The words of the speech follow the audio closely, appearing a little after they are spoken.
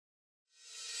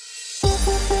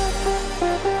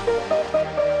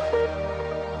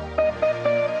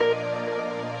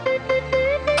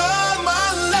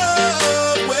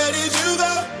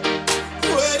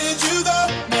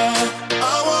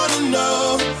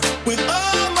with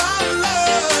all my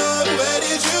love. Where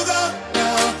did you go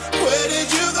now? Where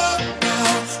did you go now?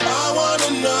 I wanna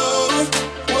know.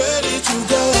 Where did you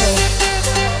go?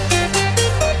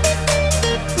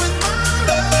 With my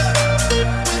love,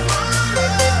 with my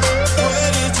love.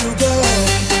 Where did you go?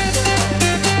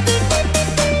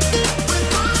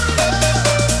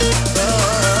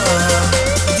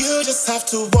 You just have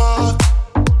to walk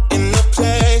in the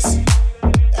place,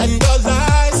 and your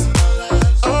lies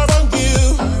are on you.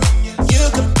 You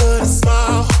could put a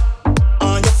smile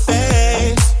on your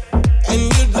face, and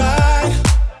you light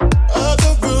up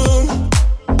the room.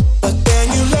 But then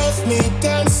you left me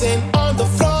dancing on the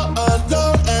floor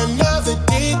alone, and now the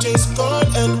DJ's gone,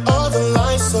 and all the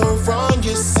lights are wrong.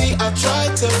 You see, I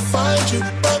tried to find you,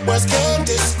 but words can't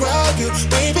describe you.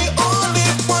 Baby, only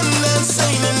one that's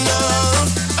ain't enough.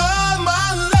 Oh my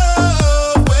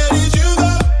love, where did you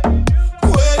go?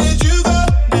 Where did you go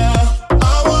now?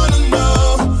 I wanna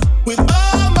know. With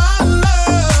all my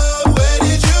love, where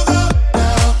did you go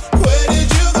now? Where did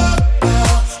you go now?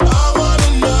 I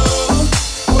wanna know.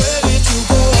 Where did you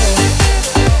go?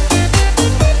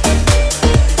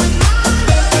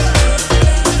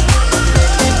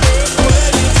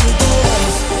 Where did you go?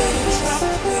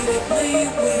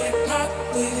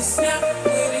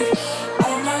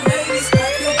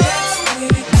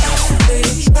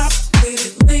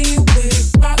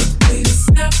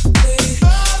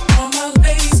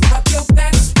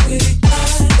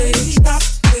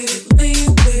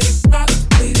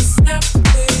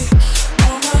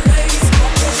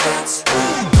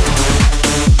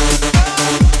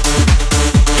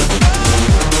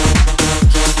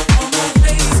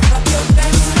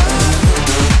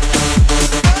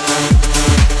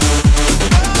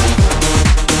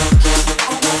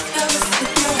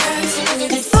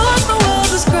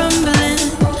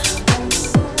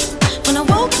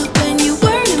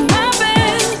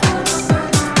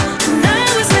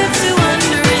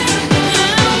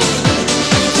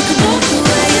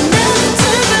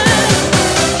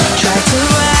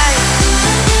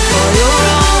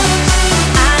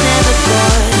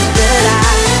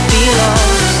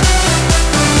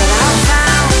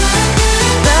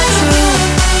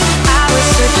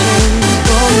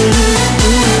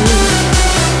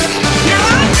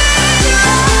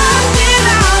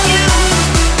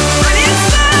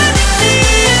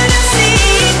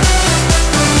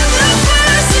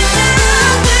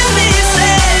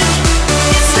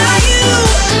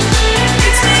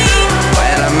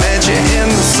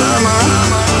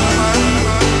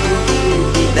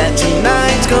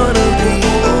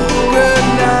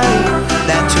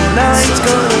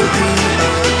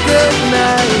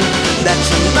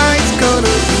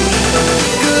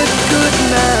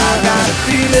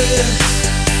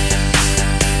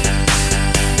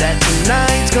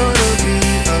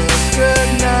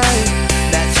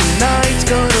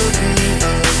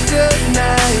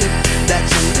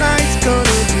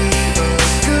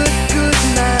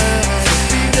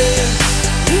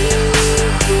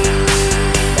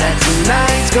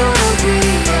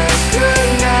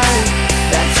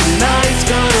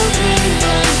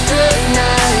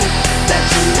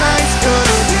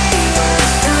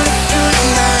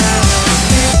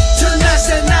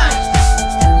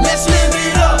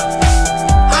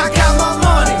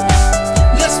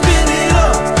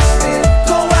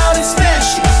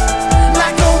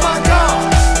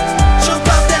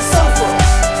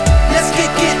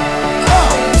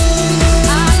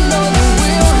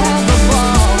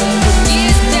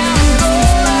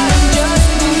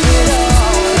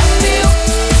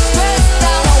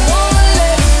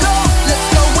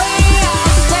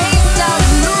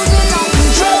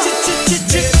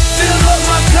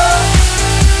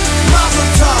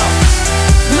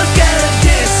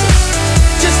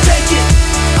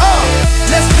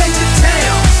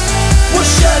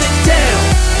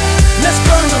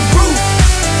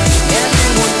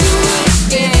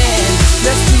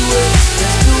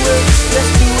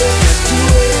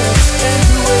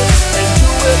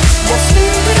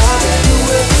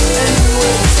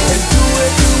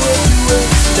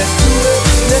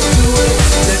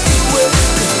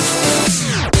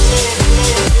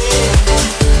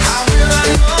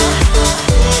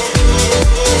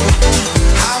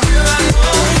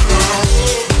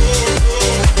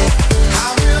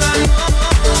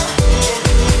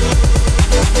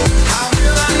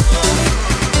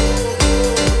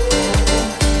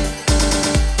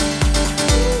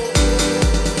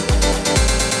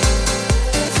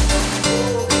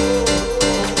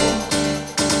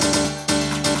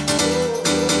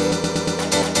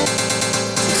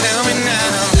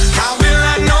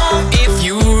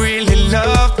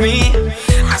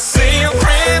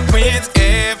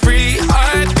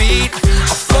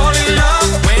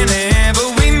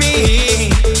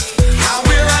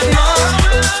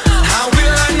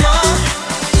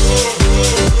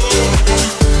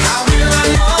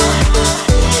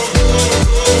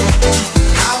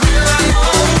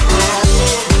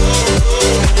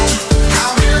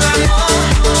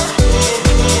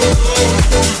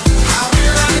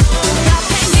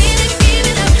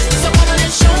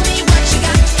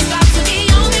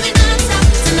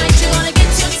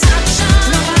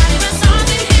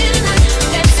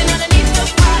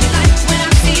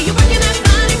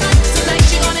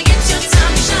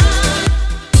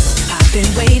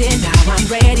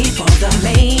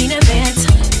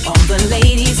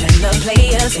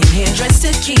 Came here dressed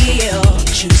to kill.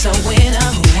 Choose a winner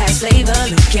who has flavor,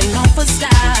 looking on for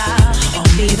style.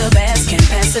 Only the best can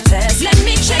pass the test. Let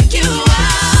me check you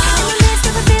out. In the midst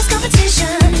of a fierce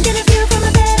competition, get a view from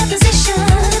a better position.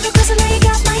 Never closer, now you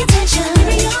got my attention.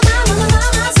 Baby, you're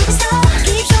my superstar.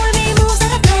 Keep showing me moves that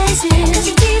are blazing, 'cause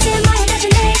you're teasing my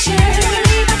imagination. Never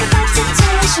leave like a hot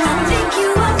temptation. Think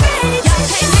you are ready to Y'all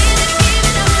came here to give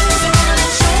it up, so wanna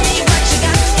show me what you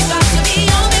got. About to be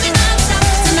on, baby, non-stop.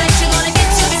 Tonight you're gonna get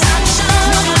your time to shine.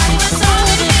 Nobody was on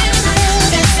with you tonight.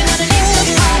 Dancing underneath the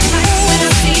spotlight. When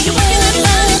I see you working that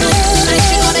body, tonight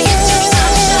you're gonna get your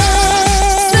time to shine.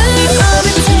 Set your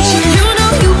orientation. You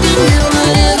know you can get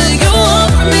whatever you want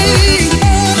from me.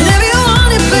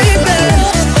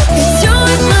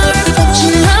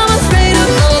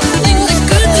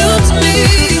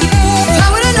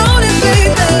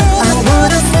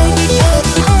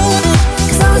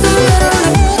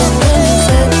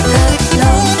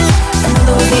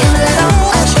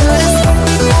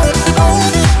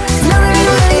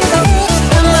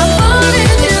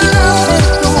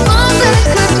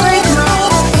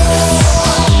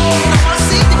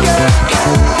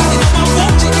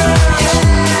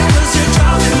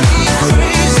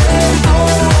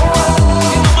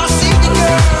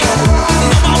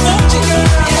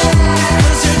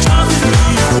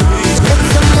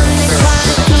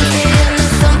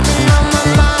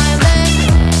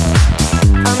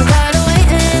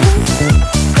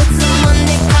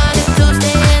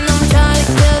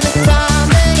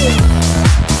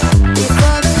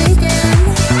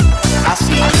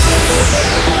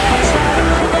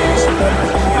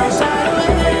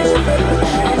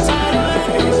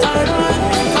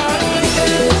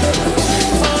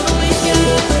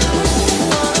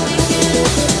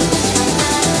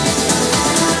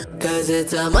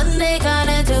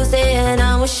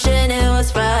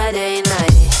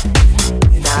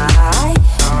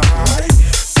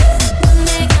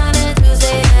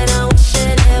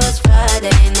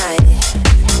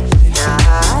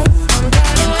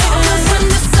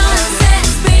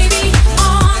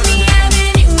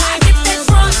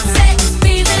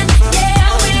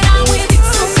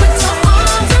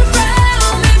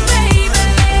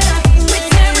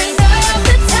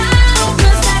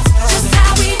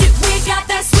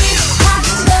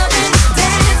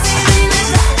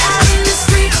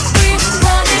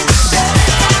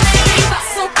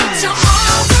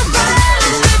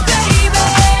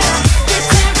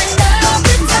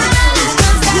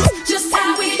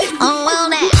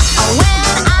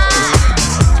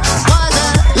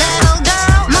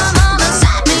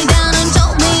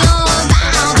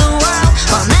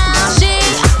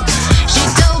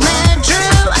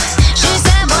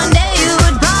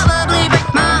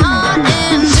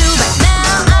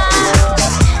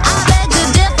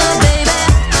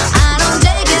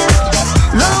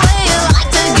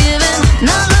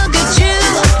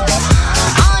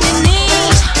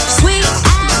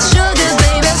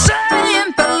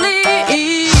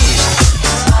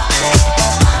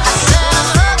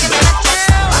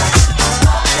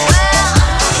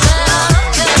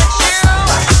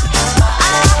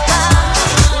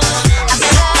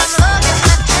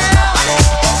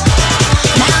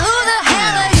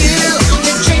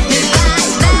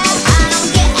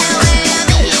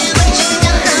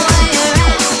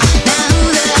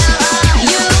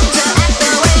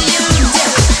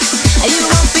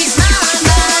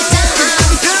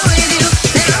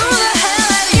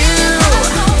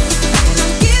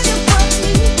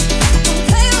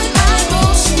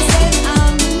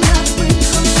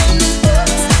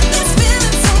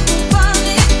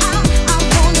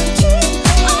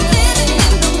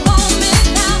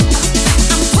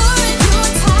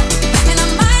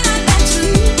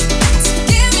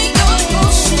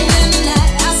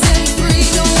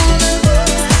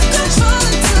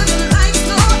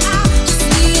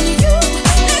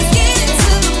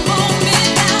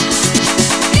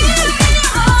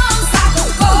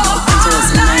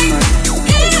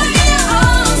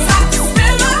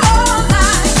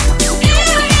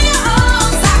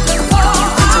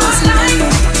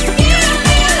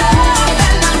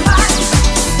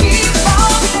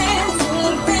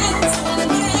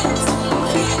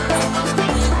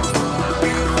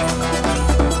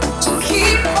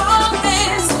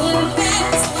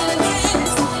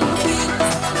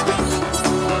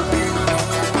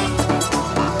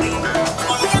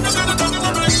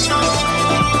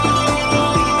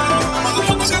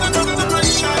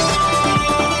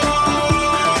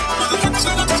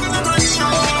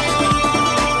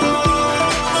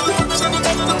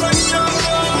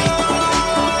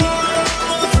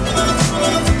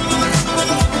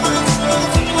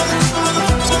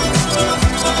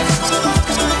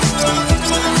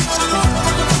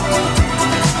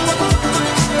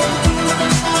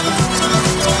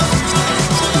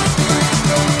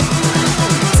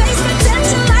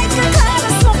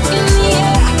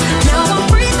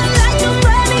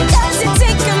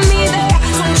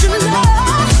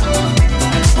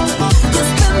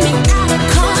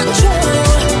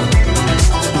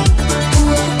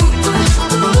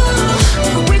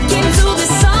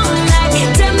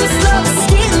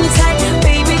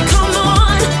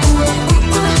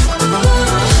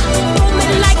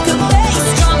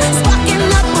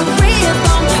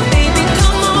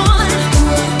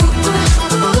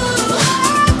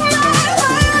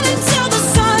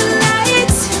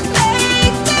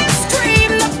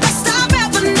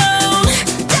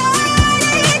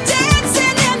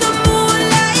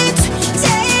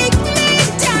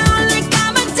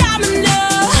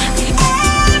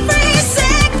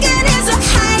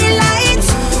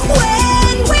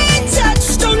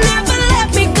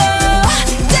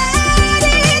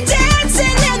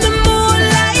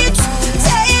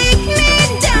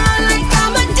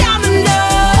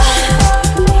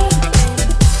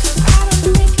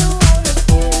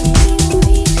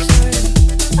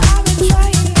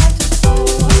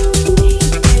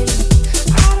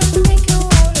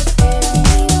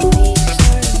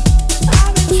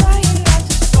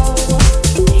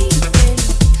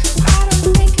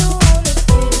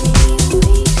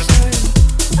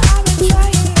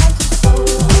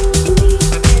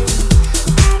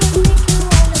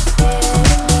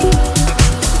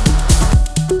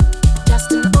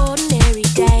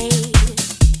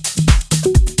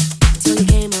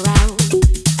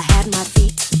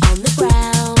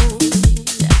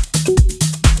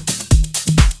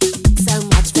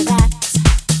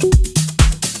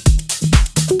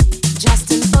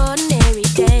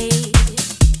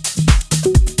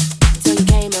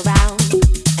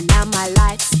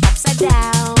 upside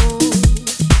down.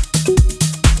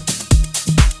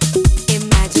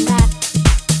 Imagine that.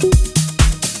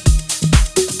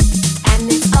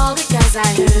 And it's all because I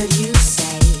heard you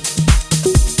say.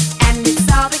 And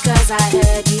it's all because I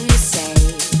heard you say.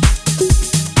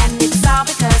 And it's all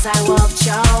because I walked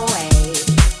your way.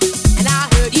 And I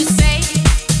heard you say,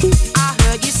 I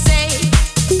heard you say,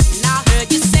 and I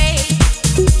heard you say,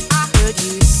 I heard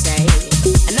you say,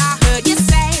 and I heard you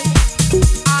say,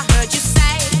 I heard you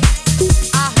say,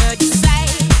 I heard you say,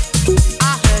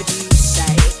 I heard you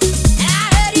say, and I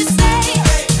heard you say,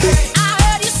 I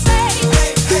heard you say,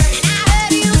 and I heard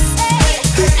you say,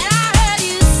 and I heard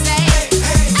you say,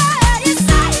 I heard you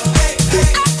say,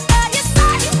 I heard you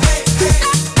say,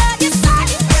 I heard you say,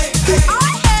 oh,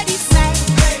 I heard you say,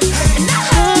 and I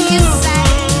heard you say.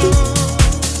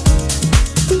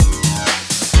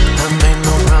 I made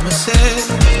no promises,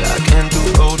 I can't do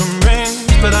golden rings,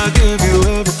 but I'll give you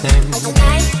everything.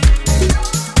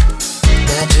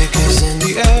 Magic is in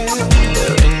the air,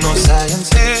 there ain't no science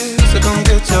here, so come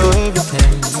get your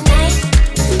everything.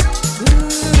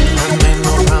 I made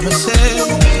no promises,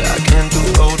 I can't do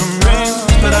golden rings,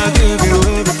 but I'll give you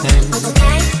everything.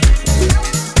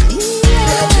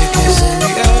 Magic is in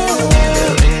the air,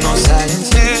 there ain't no science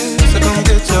here, so come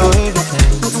get your everything.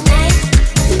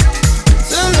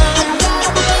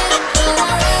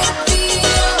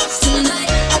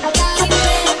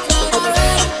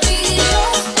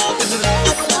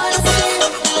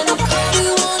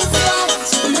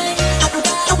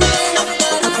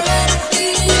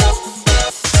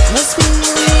 Must be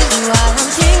the reason why I'm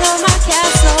king of my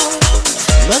castle.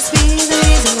 Must be the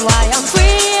reason why I'm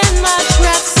free in my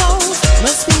trapped soul.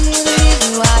 Must be the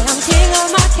reason why I'm king of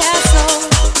my castle.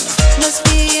 Must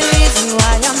be the reason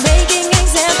why I'm making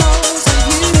examples of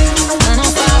you.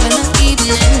 9:05 in the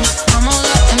evening, I'm all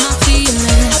up in my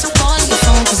feelings. I'm calling your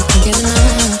phone 'cause I can't get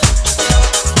enough.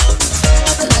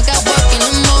 And I got work in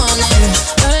the morning,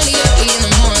 early in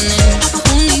the morning.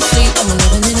 Who needs sleep? I'm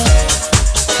living it up.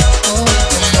 Oh,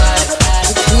 my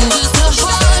attitude is the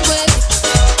hard way.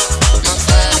 My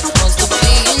body wants to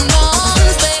be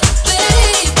honest, baby.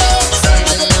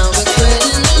 Something I regret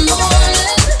in the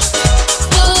morning.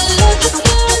 But look at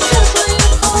you, that's what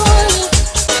you call it.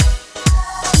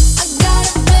 I got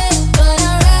a bed, but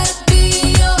I'd rather be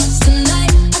yours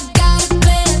tonight. I got a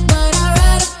bed, but I'd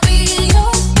rather be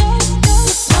yours.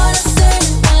 That's what I said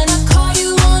when I call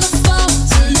you on the phone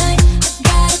tonight. I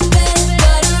got a bed,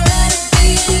 but I'd rather be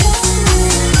yours.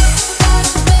 Got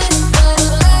a bed, but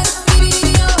I'd rather be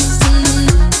yours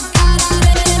tonight. Got a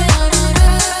bed, but I'd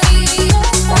rather be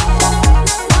yours.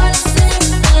 What I said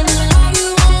when I call you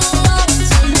on the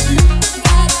phone tonight.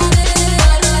 Got a bed,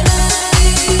 but I'd rather be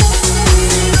yours.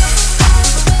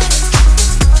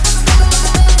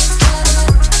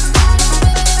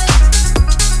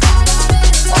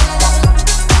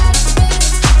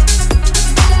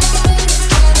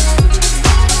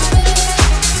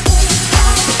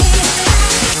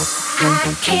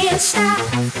 I can't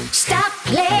stop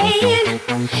playing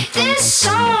this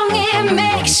song. It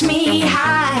makes me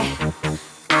high.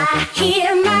 I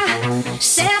hear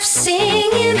myself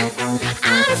singing.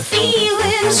 I'm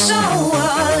feeling so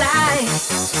alive.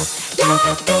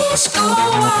 Let this go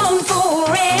on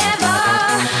forever.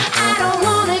 I don't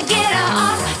wanna get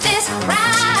off this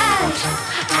ride.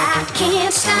 I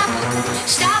can't stop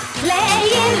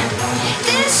playing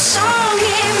this song.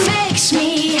 It makes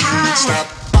me high.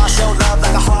 Show love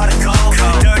like a heart of gold.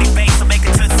 Dirty bass will make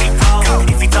a tootsie roll.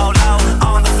 If you don't know,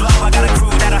 on the floor, I got a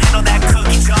crew that'll handle that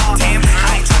cookie jar. Damn,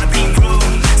 I ain't tryna be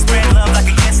rude. Spread love like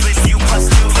a guest list, you plus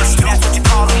two. That's what you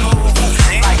call a move.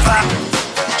 Like pop,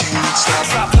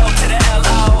 drop low to the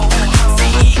LO.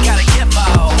 See, you gotta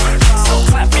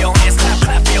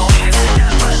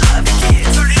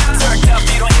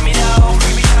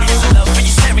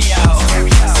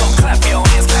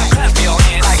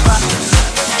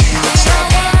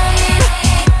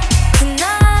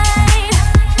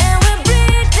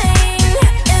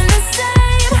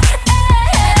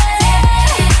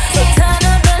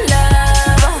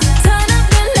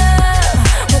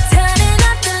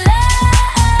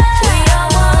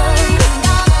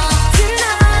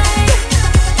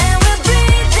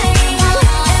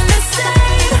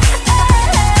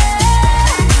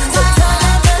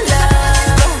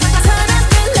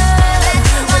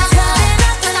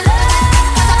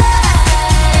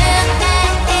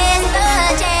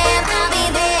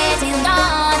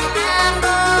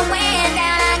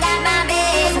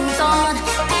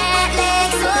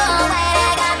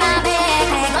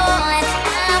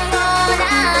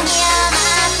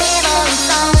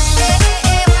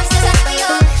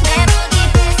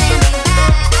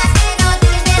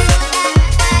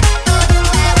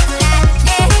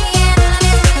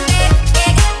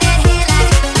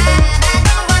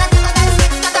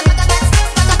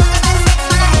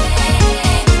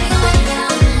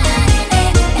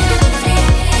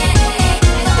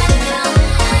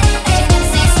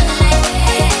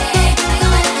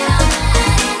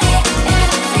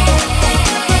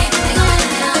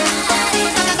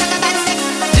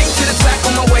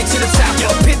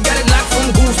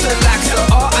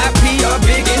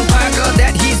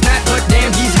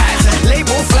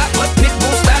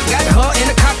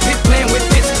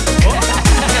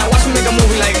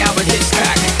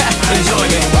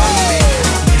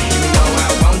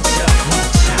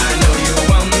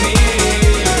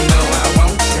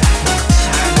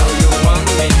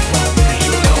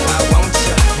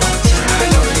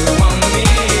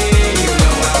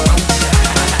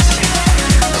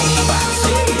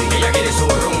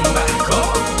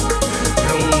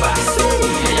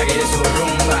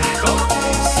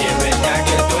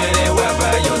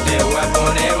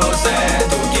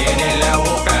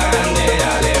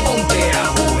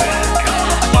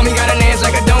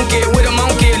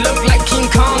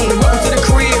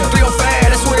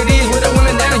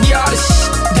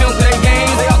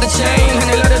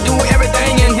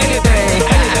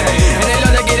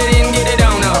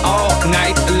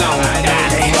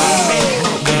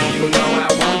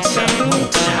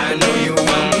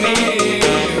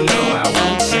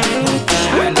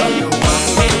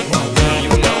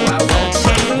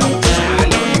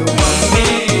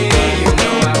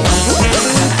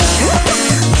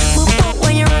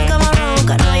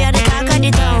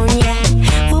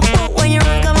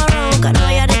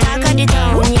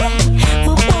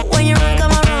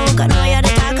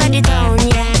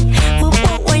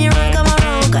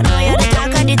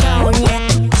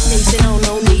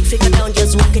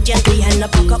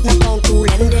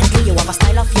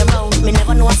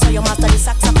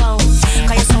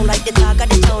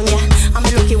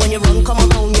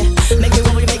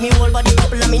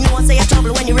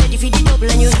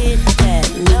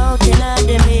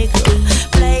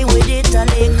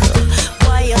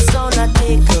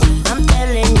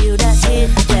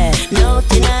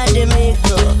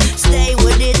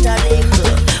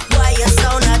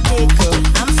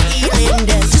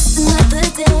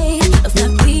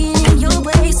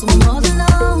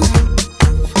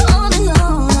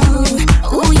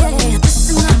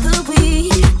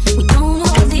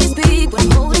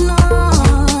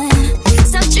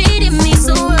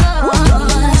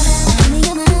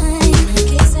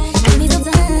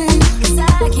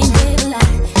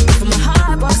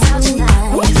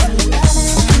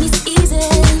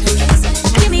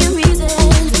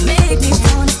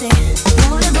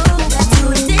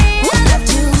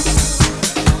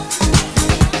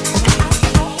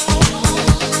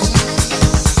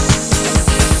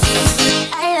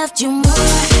you more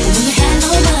when you had no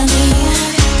money.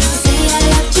 Say I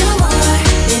loved you more,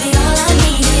 baby. All I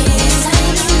need is I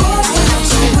need you more. I want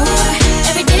you more.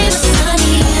 Every day was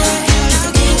sunny. Just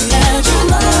think about you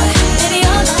more, baby.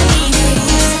 All I need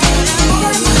is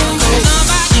more.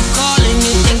 Somebody calling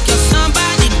you, think you're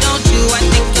somebody, don't you? I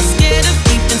think you're scared of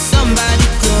keeping somebody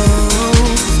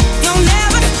close. You'll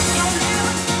never.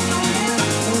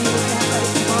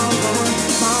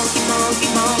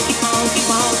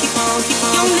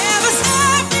 You'll never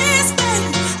stop this thing.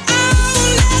 I will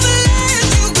never let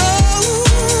you go.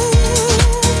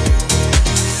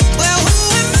 Well, who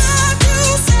am I to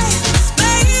say,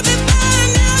 baby? By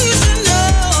now you should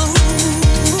know.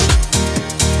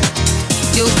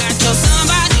 You got your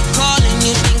somebody calling,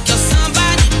 you think you're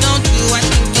somebody, don't you? I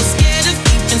think you're scared of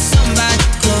keeping somebody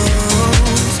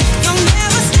close. You'll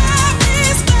never stop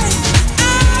this thing. I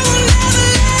will never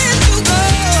let you go.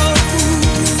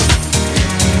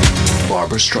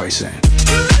 Barbra Streisand.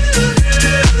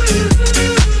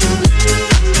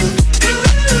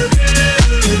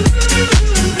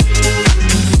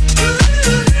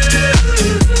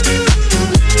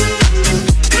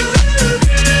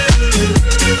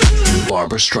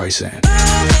 Barbra Streisand.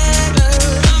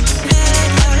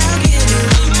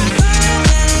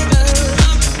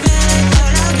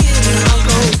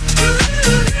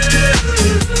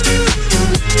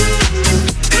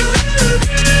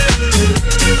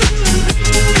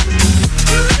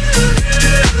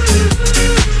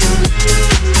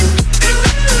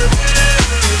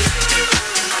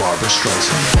 Barbra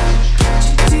Streisand.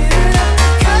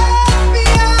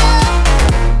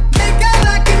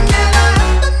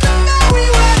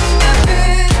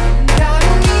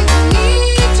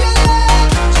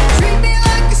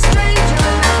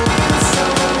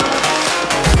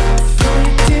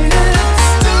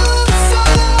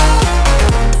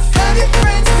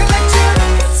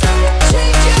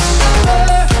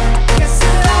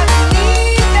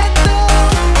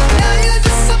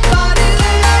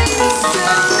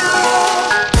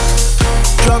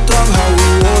 Drop top, how we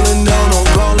rolling down on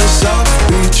Garland South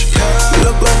Beach.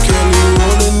 Look like Kelly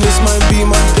rolling, this might be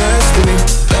my destiny.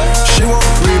 She won't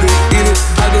read it, eat it,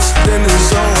 I just then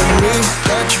it's on me.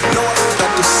 That you know I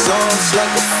got the sauce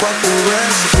like a fucking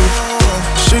recipe.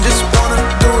 She just wanna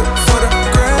do it for the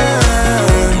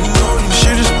grand. She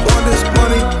just want this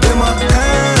money in my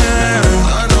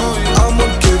hand. I'ma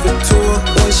give it to her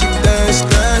when she dance,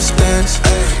 dance, dance.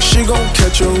 She gon'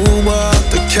 catch a Uber out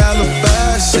the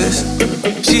Calabasas.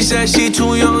 She said she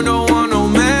too young, don't want no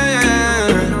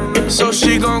man. So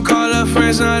she gon' call her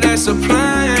friends, now that's a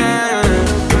plan.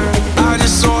 I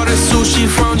just ordered sushi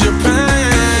from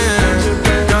Japan.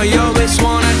 Now yo bitch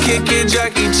wanna kick it,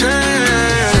 Jackie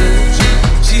Chan.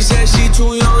 She said she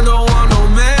too young, don't want no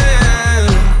man.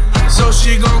 So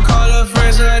she gon' call her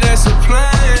friends, now that's a plan.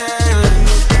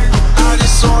 I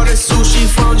just ordered sushi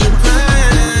from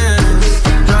Japan.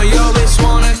 Now yo bitch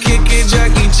wanna kick it,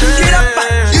 Jackie Chan.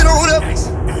 Get on up,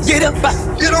 get up,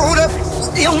 get on up,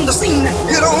 stay on the scene,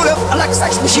 get on up, I like a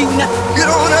sex machine, get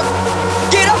on up,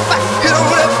 get up, get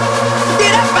on up.